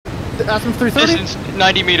azimuth 330? Distance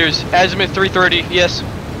 90 meters. Azimuth 330. Yes.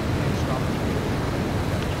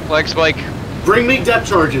 Flag spike. Bring me depth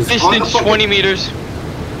charges. Distance 20 meters.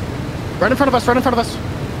 Right in front of us, right in front of us.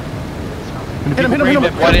 Hit him.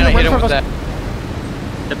 Why didn't I hit him with that?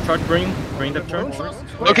 Depth charge, bring depth charge.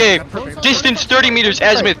 Okay, distance 30 meters,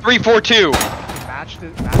 azimuth 342.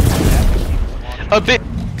 A bit.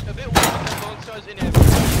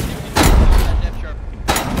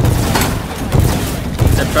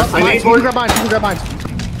 I need more. Grab mines, grab mines.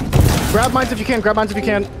 Grab mines if you can, grab mines if you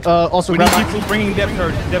can. Also, grab mines. People bringing depth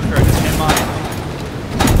charge and mines.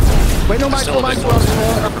 Wait, no mines, no mines.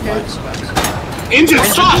 Engine,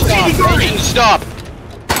 stop! Engine, stop!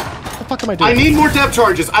 What the fuck am I doing? I need more depth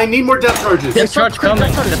charges. Depth charge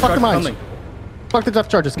coming. Fuck the mines. Fuck the depth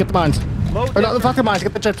charges. Get the mines. Or no, fuck the mines.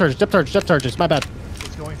 Get the depth charges. Depth charges. My bad.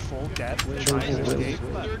 It's going full depth.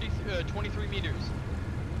 23 meters.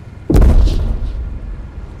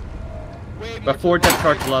 But 4 depth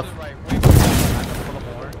charge left.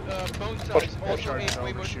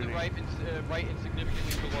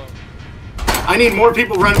 I need more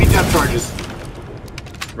people running me depth charges.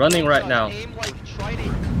 Running right now.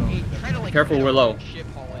 Careful, we're low.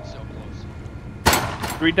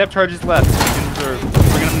 3 depth charges left. We're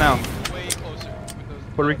bringing them now.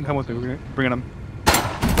 Puerto Rican, come with me. We're bringing them.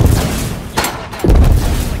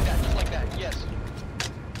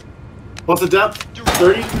 What's the depth?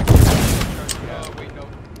 30?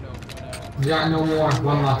 Yeah, no more.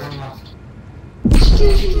 One left.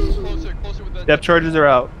 Depth charges are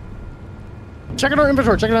out. Check our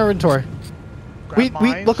inventory. We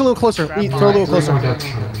look a little closer. We throw a little closer.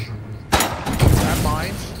 Grab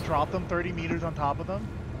mines. Drop them 30 meters on top of them.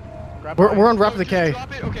 We're on rapid decay.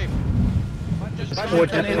 Okay.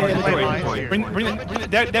 Bring the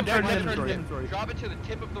depth charge inventory. Drop it to the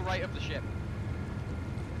tip of the right of the ship.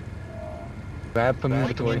 Grab from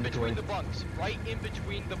inventory. Right in between the bunks. Right in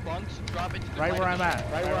between the bunks. Drop it to the Right where I'm at.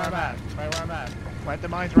 Right Right where I'm at. Right where I'm at. Plant the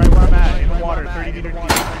mines right where I'm at. In the water. 30 meters deep.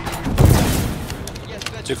 Yes,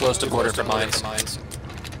 Too close to border for mines.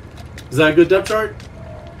 Is that a good depth chart?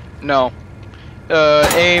 No.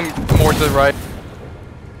 Aim more to the right.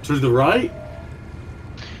 To the right?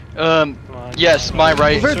 Yes, my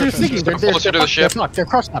right. They're sinking. They're closer to the ship. They're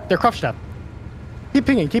crushed up. They're crushed up. Keep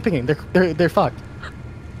pinging. They're fucked.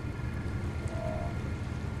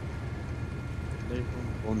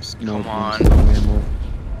 Come on.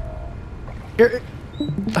 Here,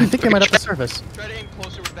 I think they might have the surface. Try to aim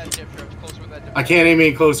closer with that dip, Travis. Closer with that dip. I can't aim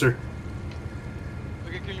any closer.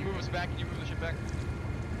 Okay, can you move us back? Can you move the ship back?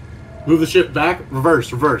 Move the ship back.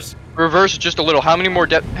 Reverse. Reverse just a little. How many more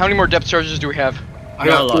depth charges do we have? I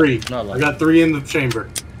got 3. Not a lot. I got 3 in the chamber.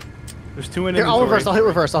 There's 2 in Here, I'll inventory. hit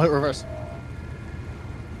reverse. Where do I Reverse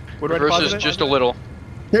deposit is it? just a little.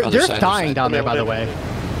 They're Other side, dying other down there, by the way.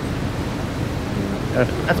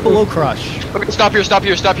 That's below crush. Okay, stop here.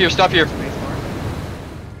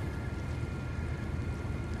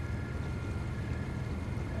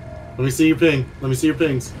 Let me see your ping.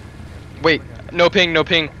 pings. Wait, no ping.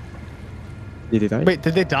 Did he die? Wait,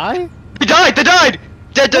 did they die? They died!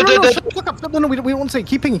 Dead! No, shut the fuck up. No, we won't say.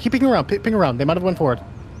 Keep pinging around. Ping around. They might have went forward.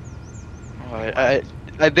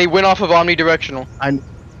 They went off of omnidirectional.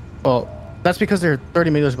 Well, that's because they're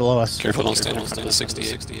 30 meters below us. Careful, don't stand in front of the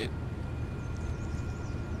 68.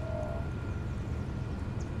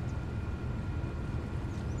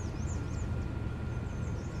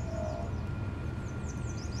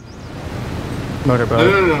 Motorboat.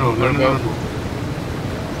 No.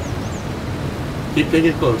 Keep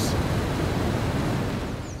pinging close.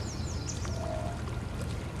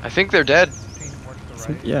 I think they're dead.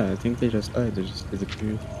 Yeah, I think they just died. They just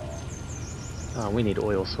disappeared. Oh, we need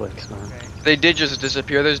oil slicks, man. They did just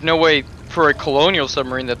disappear. There's no way for a Colonial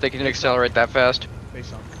submarine that they can accelerate that fast. They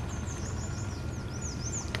sunk.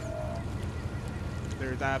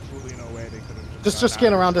 There's absolutely no way they could have Just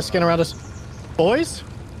scan around us. Boys,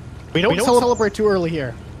 we don't celebrate too early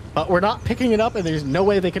here. But we're not picking it up, and there's no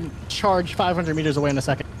way they can charge 500 meters away in a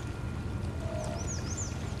second.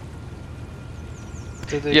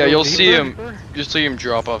 Yeah, you'll see him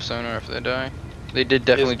drop off sonar if they die. They did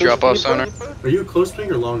definitely drop off sonar. Are you close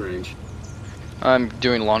ping or long range? I'm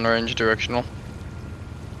doing long range directional.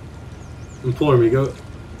 Implore me, go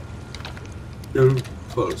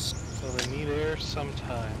close. So they need air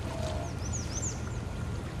sometime.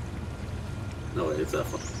 No way, it's that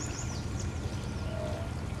far.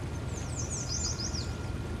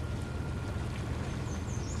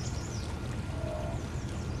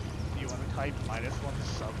 You want to type -1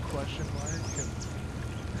 sub question mark?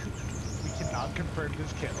 We cannot confirm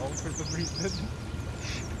this kill for some reason.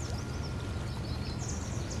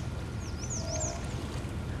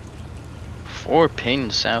 4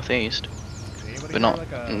 pins southeast. Anybody But hear, not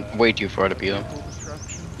like, a way too far to be though. vehicle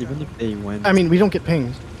destruction Even sound? if they went, I mean, we don't get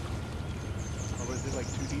pings. Or was it like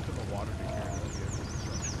too deep in the water to hear the vehicle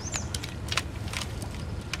destruction?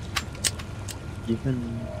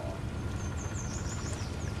 even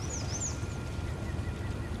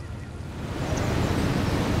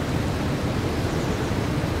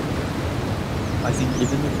I think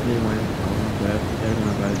even if they went web, they're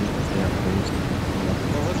gonna buy because they have boost.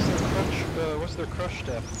 Well, what's their crush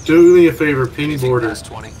step? Do me a favor, ping Anything border. past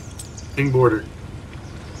 20. Ping border.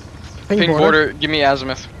 Ping border, give me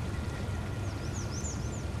azimuth.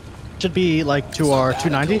 Should be like to It's our not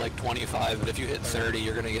bad until, 290. like 25, but if you hit 30,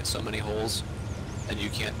 you're gonna get so many holes, and you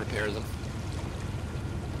can't repair them.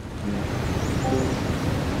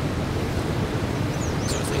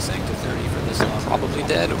 So if they sank to 30 for this, I'm probably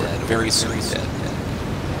dead or very soon dead. Yeah,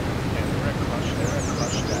 they're at crush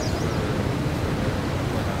step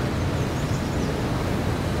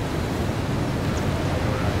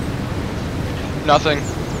Nothing.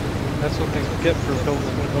 That's what they get for building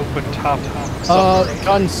an open top.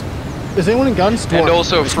 Guns. Is anyone in guns? And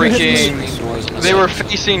also freaking, Screen doors on the they were side.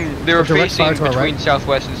 facing Direct fire between to our right.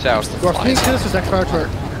 southwest and south. Dwarf, can you see this as extra to our...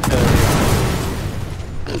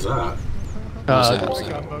 What's that? My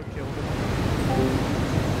gunboat killed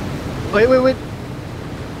him. Wait.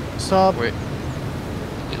 Sub. Wait.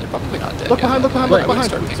 Yeah, they're probably not dead. Look yet. behind, look behind, I look wouldn't behind.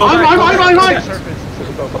 start picking Mine! Surface.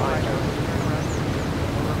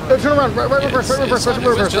 Turn around, right reverse. It was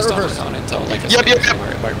just on until like a Yep. second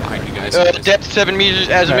right behind you guys. Depth 7 meters,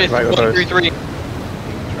 azimuth Right, reverse. 133.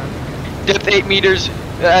 Depth 8 meters,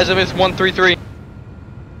 azimuth 133.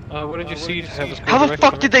 What did you see? To have us go How the direct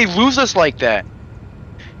fuck to did they lose us like that?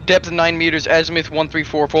 Depth 9 meters, azimuth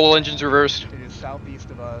 134, full engines reversed. It is southeast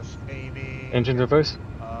of us, aiming. Engine reverse.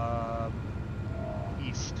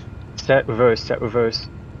 East. Set reverse. Set reverse.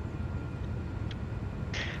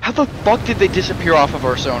 How the fuck did they disappear off of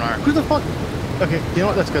our sonar? Who the fuck? Okay, you know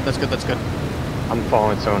what? That's good. I'm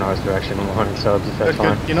following sonar's direction. I'm 100 subs. If that's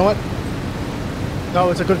fine. Good. You know what? No,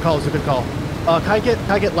 it's a good call. Can I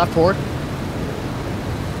get left forward?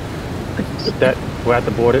 Set. We're at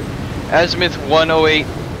the border. Azimuth 108,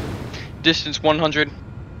 distance 100.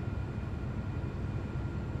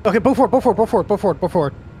 Okay, go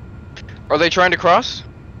forward. Are they trying to cross?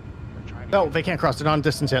 No, they can't cross. They're not in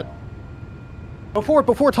distance yet. Go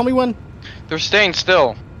forward. Tell me when. They're staying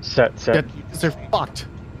still. Set. Yeah, they're fucked.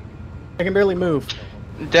 I can barely move.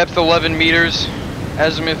 Depth 11 meters,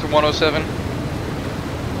 azimuth 107.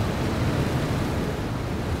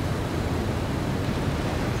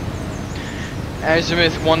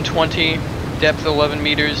 Azimuth 120, depth 11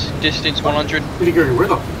 meters, distance 100. City Gurney, where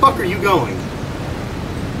the fuck are you going?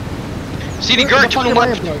 CD Gert to the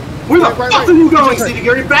left. Where the Right, fuck are you going, City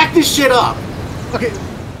Gurney? Back this shit up! Okay.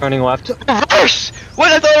 Turning left. Reverse!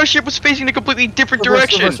 What? I thought our ship was facing a completely different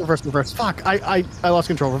direction. Reverse. Fuck. I lost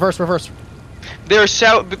control. Reverse. They are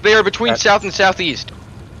south. They are between south and southeast.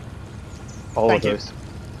 All Thank of you. those.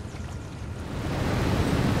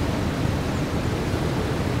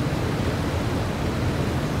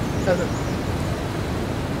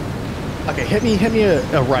 Okay, hit me a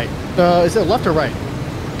right. Is it left or right?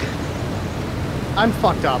 I'm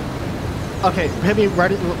fucked up. Okay, hit me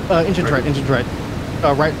right, engine right.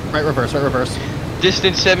 Right reverse.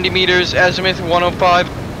 Distance 70 meters, azimuth 105.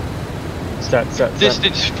 Set.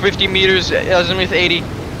 Distance 50 meters, azimuth 80.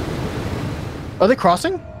 Are they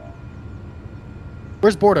crossing?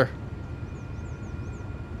 Where's border?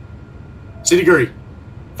 City Gurney,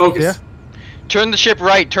 focus. Yeah. Turn the ship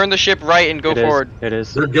right and go forward. It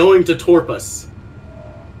is. They're going to torp us.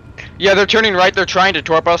 Yeah, they're turning right, they're trying to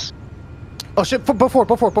torp us. Oh shit, go forward.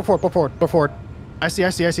 I see.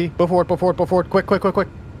 Go forward. Quick.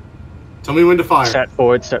 Tell me when to fire. Set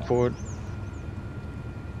forward.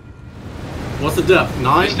 What's the depth?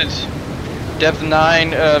 9? Distance. Depth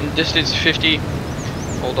 9, distance 50.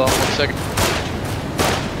 Hold on 1 second.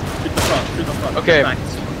 Okay.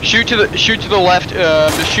 Shoot to the left,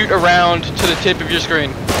 just shoot around to the tip of your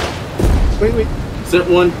screen. Wait. Set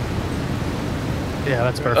 1. Yeah,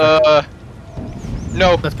 that's perfect.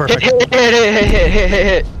 No. That's perfect.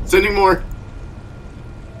 Hit. Sending more.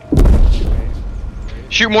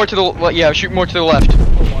 Shoot more to the left.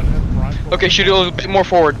 Okay, shoot a little bit more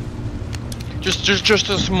forward. Just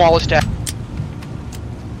the smallest tap.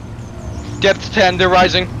 Depth 10, they're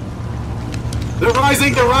rising. They're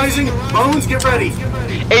rising. Bones, get ready.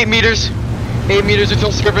 8 meters. 8 meters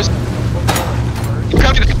until surface.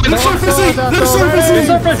 They're surfacing.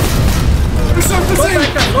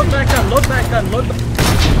 Load back gun.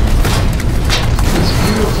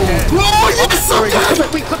 Oh, yes!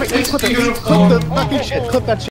 Wait, clip it. Clip the fucking shit. Clip that shit.